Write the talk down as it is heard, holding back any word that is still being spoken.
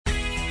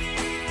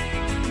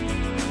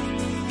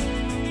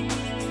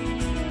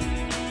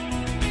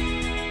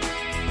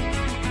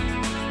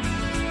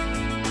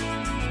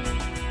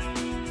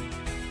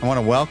I want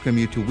to welcome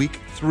you to week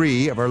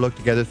 3 of our look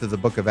together through the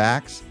book of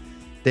Acts,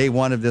 day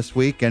 1 of this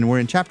week, and we're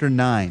in chapter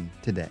 9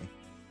 today.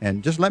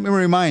 And just let me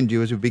remind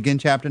you as we begin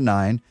chapter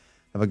 9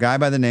 of a guy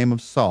by the name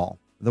of Saul,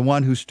 the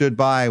one who stood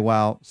by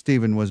while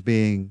Stephen was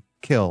being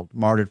killed,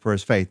 martyred for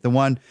his faith, the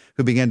one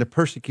who began to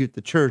persecute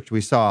the church we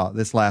saw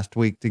this last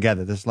week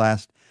together, this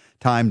last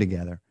time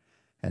together.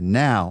 And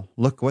now,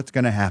 look what's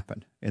going to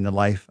happen in the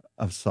life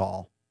of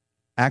Saul.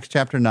 Acts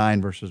chapter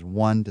 9, verses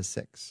 1 to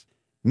 6.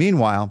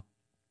 Meanwhile,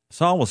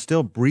 Saul was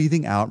still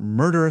breathing out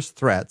murderous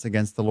threats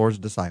against the Lord's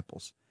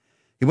disciples.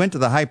 He went to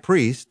the high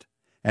priest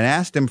and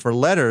asked him for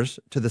letters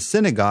to the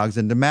synagogues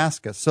in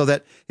Damascus, so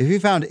that if he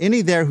found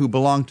any there who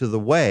belonged to the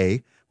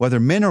way, whether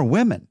men or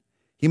women,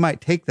 he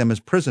might take them as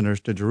prisoners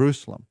to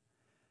Jerusalem.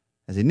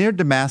 As he neared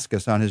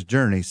Damascus on his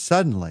journey,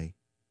 suddenly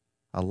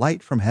a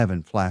light from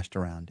heaven flashed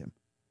around him.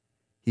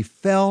 He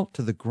fell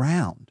to the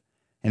ground,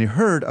 and he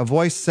heard a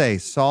voice say,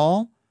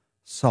 "Saul,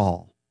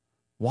 Saul,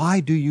 why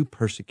do you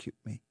persecute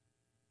me?"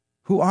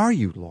 "Who are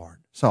you, Lord?"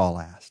 Saul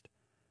asked.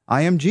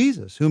 "I am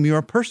Jesus, whom you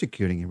are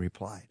persecuting," he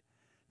replied.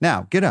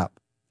 "Now get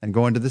up and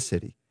go into the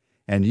city,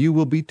 and you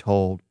will be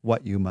told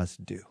what you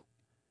must do."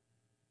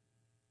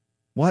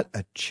 What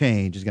a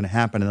change is going to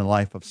happen in the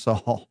life of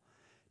Saul.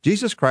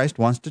 Jesus Christ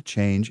wants to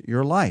change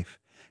your life.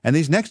 And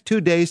these next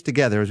 2 days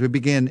together, as we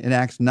begin in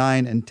Acts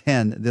 9 and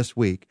 10 this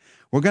week,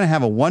 we're going to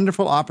have a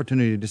wonderful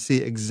opportunity to see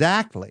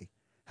exactly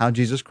how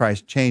Jesus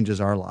Christ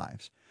changes our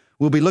lives.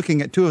 We'll be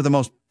looking at 2 of the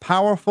most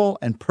powerful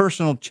and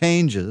personal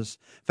changes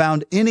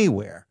found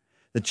anywhere.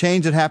 The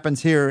change that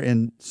happens here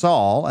in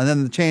Saul, and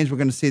then the change we're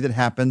going to see that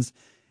happens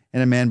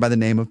in a man by the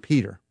name of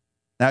Peter.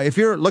 Now, if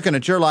you're looking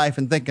at your life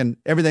and thinking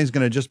everything's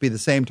going to just be the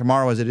same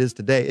tomorrow as it is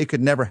today, it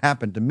could never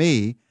happen to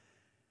me.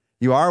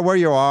 You are where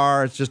you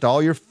are. It's just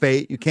all your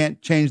fate. You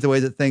can't change the way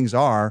that things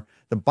are.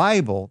 The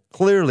Bible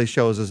clearly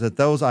shows us that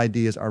those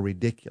ideas are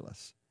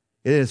ridiculous.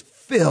 It is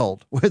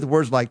filled with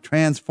words like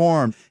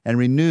transformed and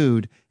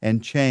renewed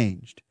and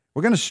changed.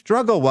 We're going to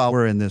struggle while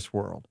we're in this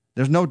world.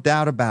 There's no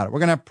doubt about it. We're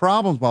going to have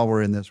problems while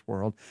we're in this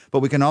world, but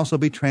we can also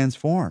be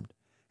transformed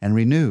and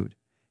renewed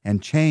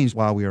and changed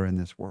while we are in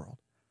this world.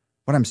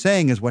 What I'm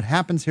saying is what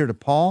happens here to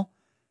Paul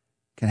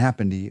can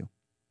happen to you.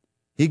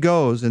 He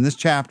goes in this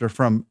chapter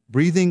from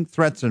breathing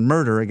threats and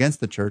murder against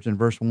the church in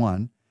verse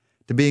 1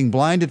 to being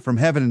blinded from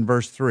heaven in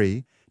verse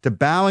 3 to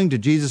bowing to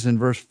Jesus in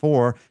verse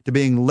 4, to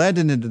being led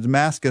into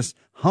Damascus,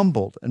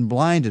 humbled and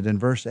blinded in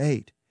verse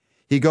 8.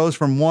 He goes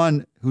from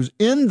one who's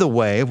in the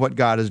way of what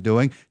God is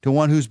doing to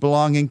one who's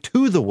belonging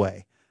to the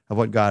way of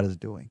what God is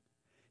doing.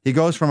 He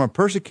goes from a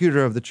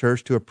persecutor of the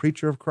church to a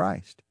preacher of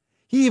Christ.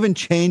 He even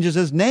changes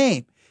his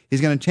name.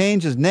 He's going to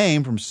change his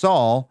name from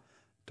Saul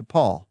to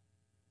Paul.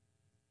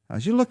 Now,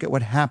 as you look at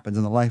what happens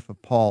in the life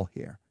of Paul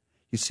here,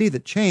 you see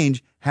that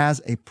change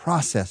has a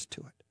process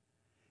to it.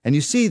 And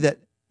you see that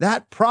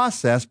that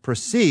process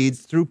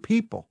proceeds through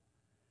people.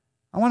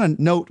 I want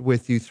to note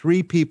with you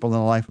 3 people in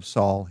the life of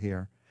Saul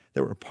here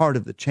that were part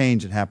of the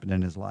change that happened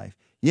in his life.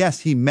 Yes,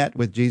 he met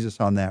with Jesus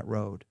on that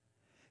road.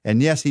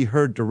 And yes, he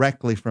heard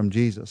directly from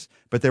Jesus.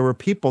 But there were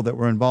people that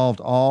were involved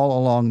all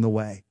along the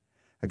way.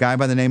 A guy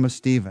by the name of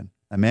Stephen,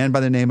 a man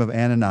by the name of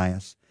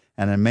Ananias,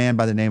 and a man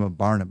by the name of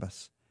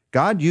Barnabas.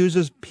 God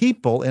uses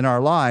people in our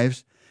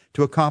lives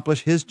to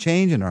accomplish his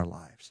change in our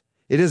lives.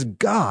 It is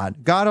God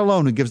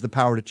alone who gives the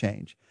power to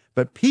change.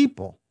 But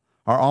people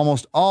are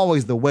almost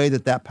always the way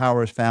that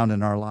power is found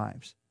in our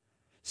lives.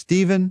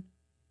 Stephen,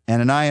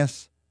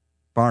 Ananias,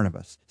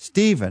 Barnabas.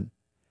 Stephen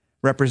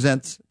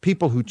represents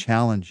people who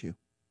challenge you.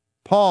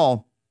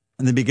 Paul,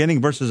 in the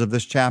beginning verses of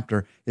this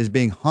chapter, is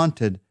being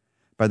haunted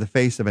by the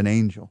face of an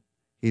angel.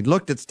 He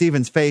looked at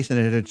Stephen's face and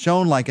it had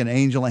shone like an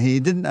angel, and he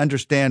didn't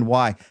understand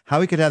why,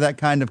 how he could have that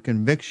kind of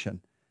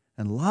conviction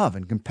and love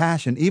and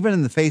compassion, even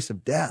in the face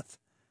of death.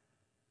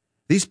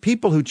 These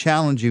people who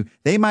challenge you,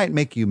 they might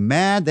make you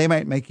mad. They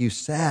might make you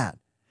sad.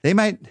 They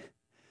might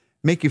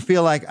make you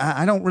feel like,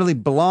 I don't really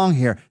belong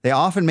here. They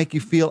often make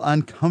you feel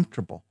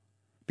uncomfortable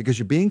because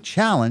you're being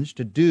challenged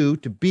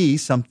to be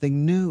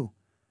something new.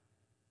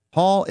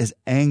 Paul is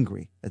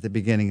angry at the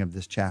beginning of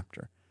this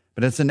chapter,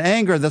 but it's an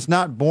anger that's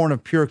not born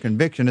of pure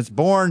conviction. It's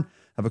born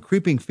of a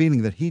creeping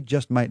feeling that he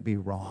just might be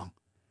wrong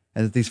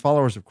and that these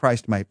followers of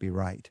Christ might be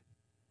right.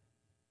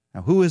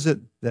 Now, who is it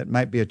that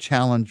might be a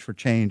challenge for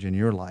change in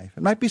your life?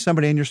 It might be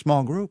somebody in your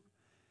small group.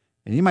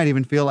 And you might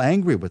even feel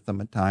angry with them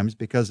at times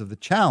because of the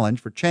challenge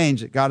for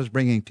change that God is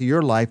bringing to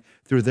your life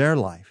through their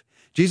life.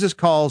 Jesus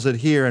calls it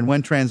here in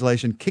one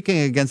translation, kicking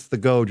against the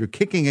goad. You're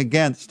kicking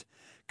against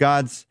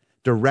God's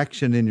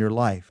direction in your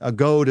life. A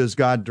goad is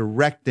God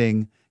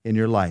directing in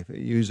your life.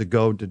 You use a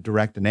goad to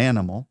direct an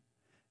animal,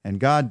 and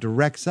God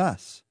directs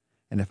us.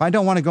 And if I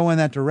don't want to go in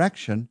that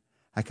direction,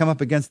 I come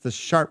up against the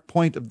sharp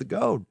point of the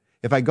goad.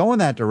 If I go in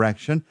that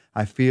direction,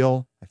 I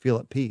feel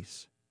at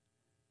peace.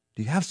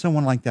 Do you have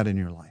someone like that in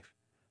your life?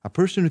 A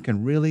person who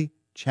can really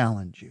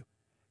challenge you.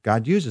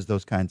 God uses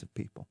those kinds of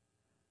people.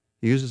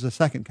 He uses a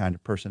second kind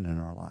of person in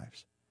our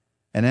lives,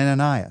 an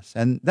Ananias.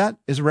 And that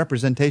is a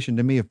representation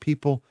to me of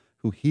people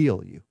who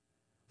heal you.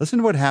 Listen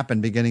to what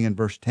happened beginning in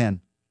verse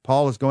 10.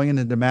 Paul is going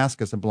into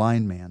Damascus, a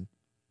blind man.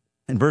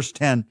 In verse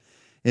 10,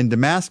 in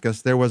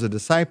Damascus there was a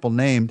disciple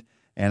named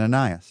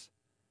Ananias.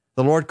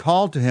 The Lord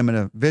called to him in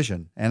a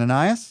vision,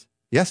 Ananias?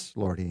 Yes,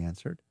 Lord, he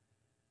answered.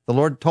 The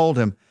Lord told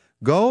him,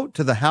 go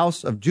to the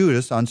house of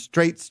Judas on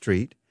Straight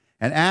Street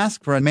and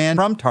ask for a man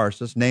from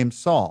Tarsus named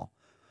Saul,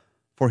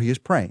 for he is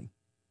praying.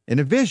 In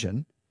a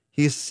vision,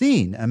 he has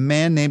seen a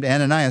man named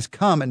Ananias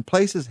come and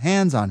place his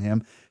hands on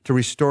him to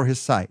restore his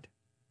sight.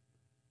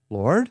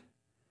 Lord,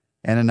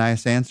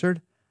 Ananias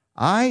answered,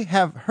 I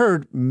have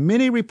heard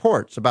many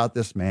reports about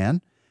this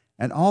man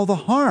and all the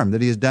harm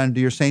that he has done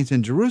to your saints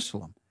in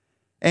Jerusalem.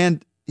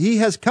 And he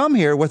has come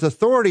here with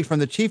authority from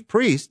the chief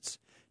priests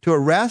to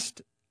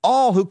arrest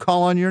all who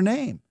call on your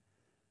name.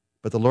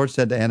 But the Lord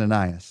said to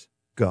Ananias,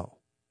 go.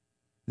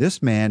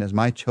 This man is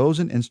my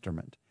chosen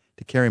instrument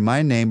to carry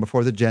my name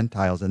before the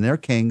Gentiles and their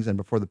kings and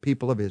before the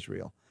people of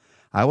Israel.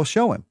 I will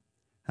show him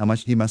how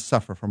much he must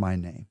suffer for my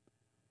name.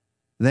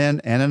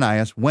 Then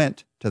Ananias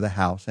went to the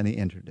house and he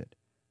entered it.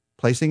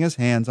 Placing his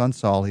hands on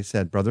Saul, he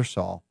said, Brother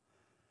Saul,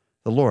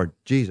 the Lord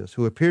Jesus,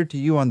 who appeared to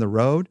you on the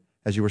road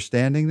as you were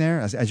standing there,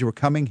 as you were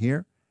coming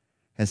here,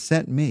 has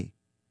sent me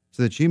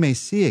so that you may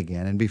see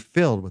again and be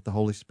filled with the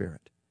Holy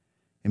Spirit.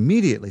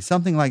 Immediately,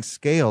 something like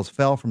scales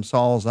fell from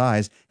Saul's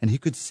eyes, and he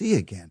could see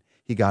again.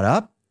 He got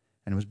up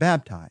and was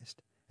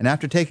baptized. And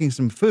after taking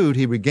some food,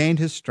 he regained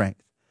his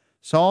strength.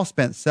 Saul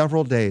spent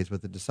several days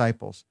with the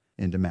disciples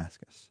in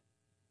Damascus.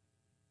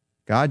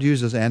 God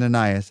uses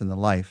Ananias in the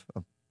life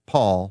of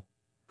Paul,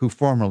 who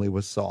formerly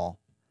was Saul.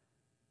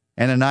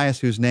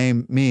 Ananias, whose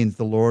name means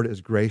the Lord is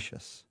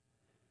gracious.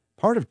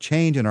 Part of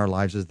change in our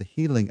lives is the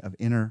healing of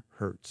inner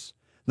hurts.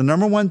 The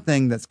number one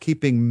thing that's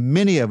keeping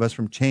many of us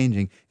from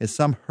changing is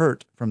some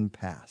hurt from the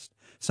past.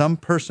 Some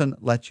person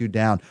let you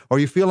down, or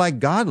you feel like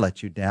God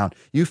let you down.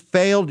 You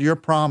failed your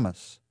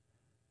promise.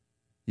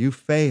 You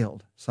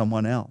failed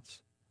someone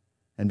else.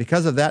 And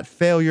because of that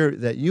failure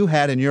that you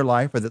had in your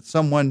life or that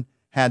someone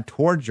had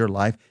towards your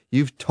life,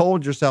 you've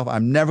told yourself,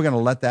 I'm never going to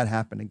let that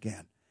happen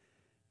again.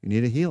 You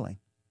need a healing.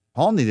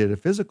 Paul needed a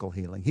physical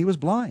healing. He was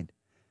blind.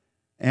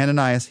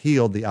 Ananias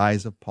healed the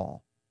eyes of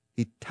Paul.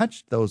 He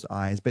touched those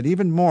eyes, but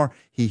even more,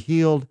 he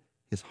healed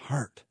his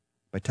heart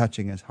by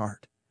touching his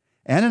heart.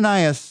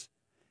 Ananias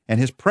and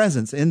his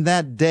presence in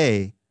that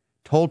day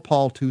told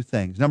Paul two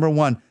things. Number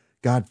one,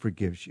 God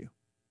forgives you.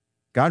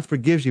 God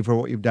forgives you for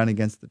what you've done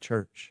against the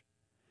church,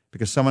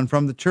 because someone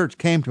from the church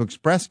came to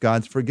express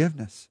God's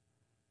forgiveness.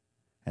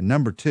 And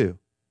number two,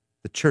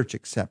 the church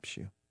accepts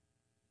you.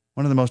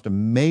 One of the most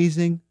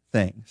amazing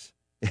things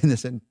in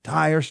this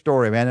entire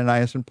story of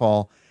Ananias and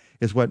Paul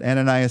is what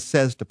Ananias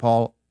says to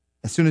Paul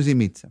as soon as he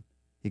meets him.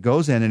 He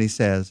goes in and he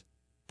says,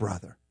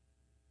 brother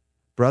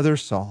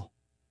Saul.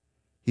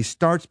 He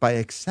starts by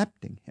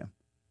accepting him.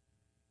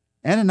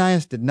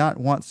 Ananias did not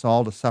want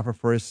Saul to suffer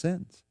for his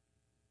sins.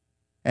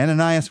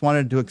 Ananias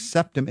wanted to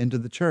accept him into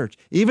the church,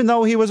 even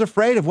though he was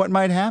afraid of what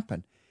might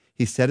happen.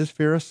 He set his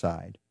fear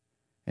aside,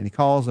 and he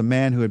calls a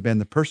man who had been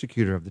the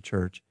persecutor of the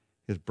church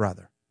his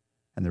brother.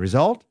 And the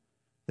result?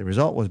 The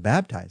result was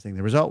baptizing.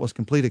 The result was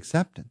complete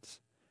acceptance.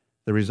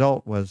 The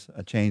result was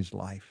a changed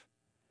life.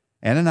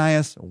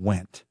 Ananias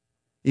went.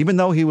 Even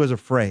though he was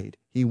afraid,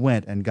 he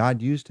went, and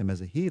God used him as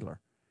a healer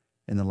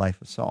in the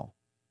life of Saul.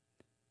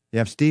 You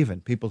have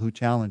Stephen, people who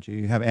challenge you.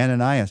 You have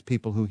Ananias,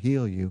 people who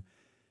heal you.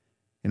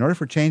 In order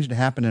for change to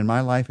happen in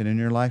my life and in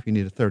your life, you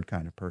need a third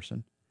kind of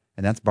person,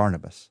 and that's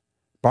Barnabas.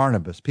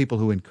 Barnabas, people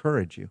who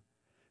encourage you.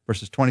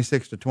 Verses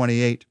 26 to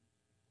 28,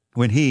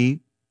 when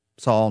he,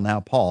 Saul, now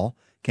Paul,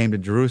 came to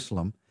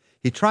Jerusalem,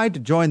 he tried to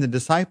join the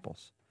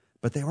disciples,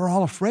 but they were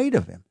all afraid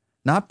of him,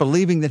 not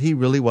believing that he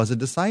really was a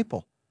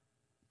disciple.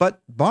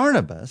 But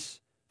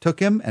Barnabas took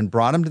him and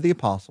brought him to the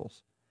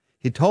apostles.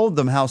 He told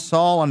them how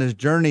Saul on his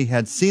journey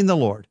had seen the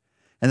Lord,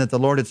 and that the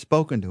Lord had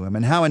spoken to him,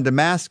 and how in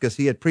Damascus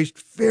he had preached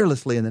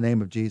fearlessly in the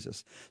name of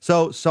Jesus.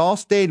 So Saul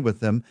stayed with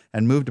them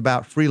and moved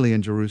about freely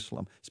in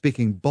Jerusalem,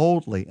 speaking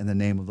boldly in the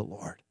name of the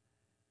Lord.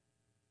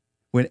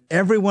 When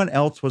everyone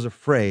else was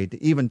afraid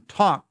to even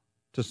talk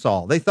to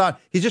Saul, they thought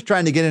he's just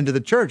trying to get into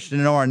the church to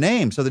know our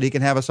name so that he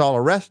can have us all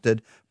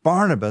arrested.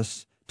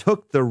 Barnabas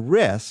took the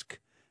risk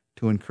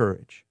to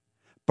encourage.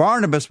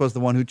 Barnabas was the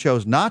one who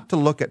chose not to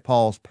look at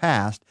Paul's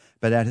past,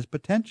 but at his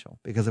potential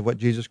because of what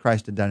Jesus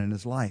Christ had done in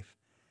his life.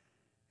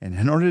 And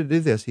in order to do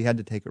this, he had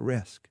to take a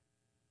risk.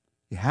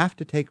 You have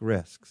to take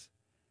risks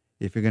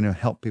if you're going to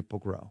help people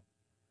grow.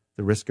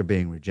 The risk of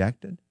being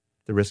rejected,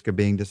 the risk of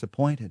being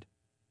disappointed.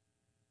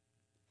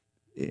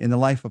 In the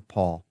life of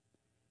Paul,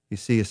 you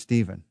see a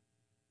Stephen,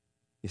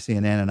 you see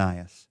an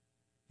Ananias,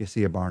 you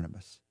see a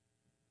Barnabas,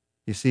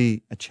 you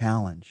see a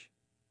challenge,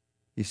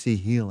 you see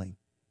healing,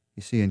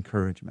 you see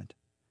encouragement.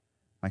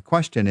 My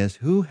question is,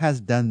 who has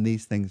done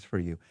these things for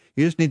you?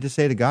 You just need to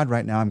say to God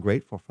right now, I'm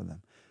grateful for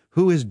them.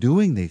 Who is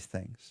doing these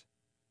things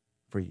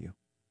for you?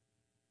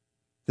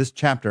 This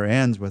chapter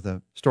ends with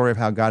a story of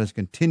how God is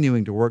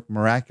continuing to work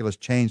miraculous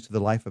change to the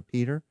life of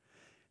Peter.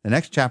 The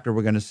next chapter,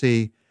 we're going to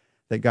see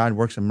that God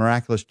works a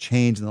miraculous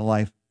change in the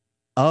life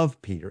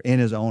of Peter in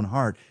his own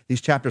heart.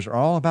 These chapters are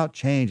all about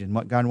change and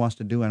what God wants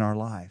to do in our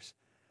lives.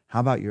 How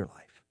about your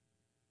life?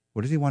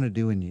 What does he want to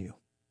do in you?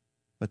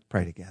 Let's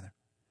pray together.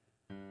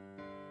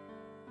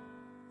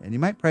 And you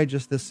might pray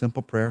just this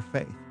simple prayer of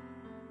faith.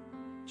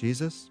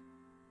 Jesus,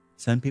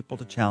 send people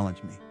to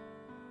challenge me.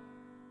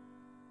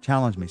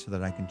 Challenge me so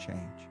that I can change.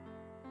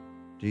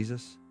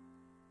 Jesus,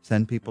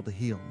 send people to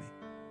heal me.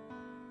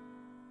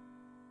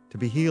 To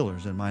be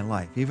healers in my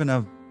life, even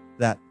of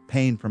that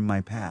pain from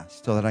my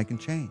past, so that I can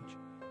change.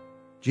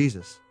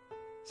 Jesus,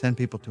 send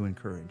people to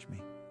encourage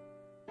me.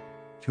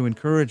 To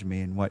encourage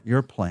me in what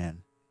your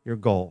plan, your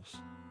goals,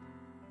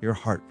 your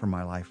heart for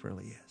my life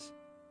really is.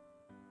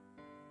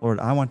 Lord,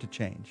 I want to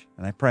change,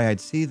 and I pray I'd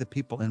see the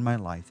people in my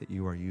life that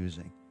you are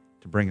using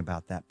to bring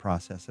about that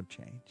process of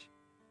change.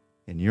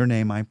 In your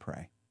name I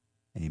pray.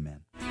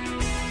 Amen.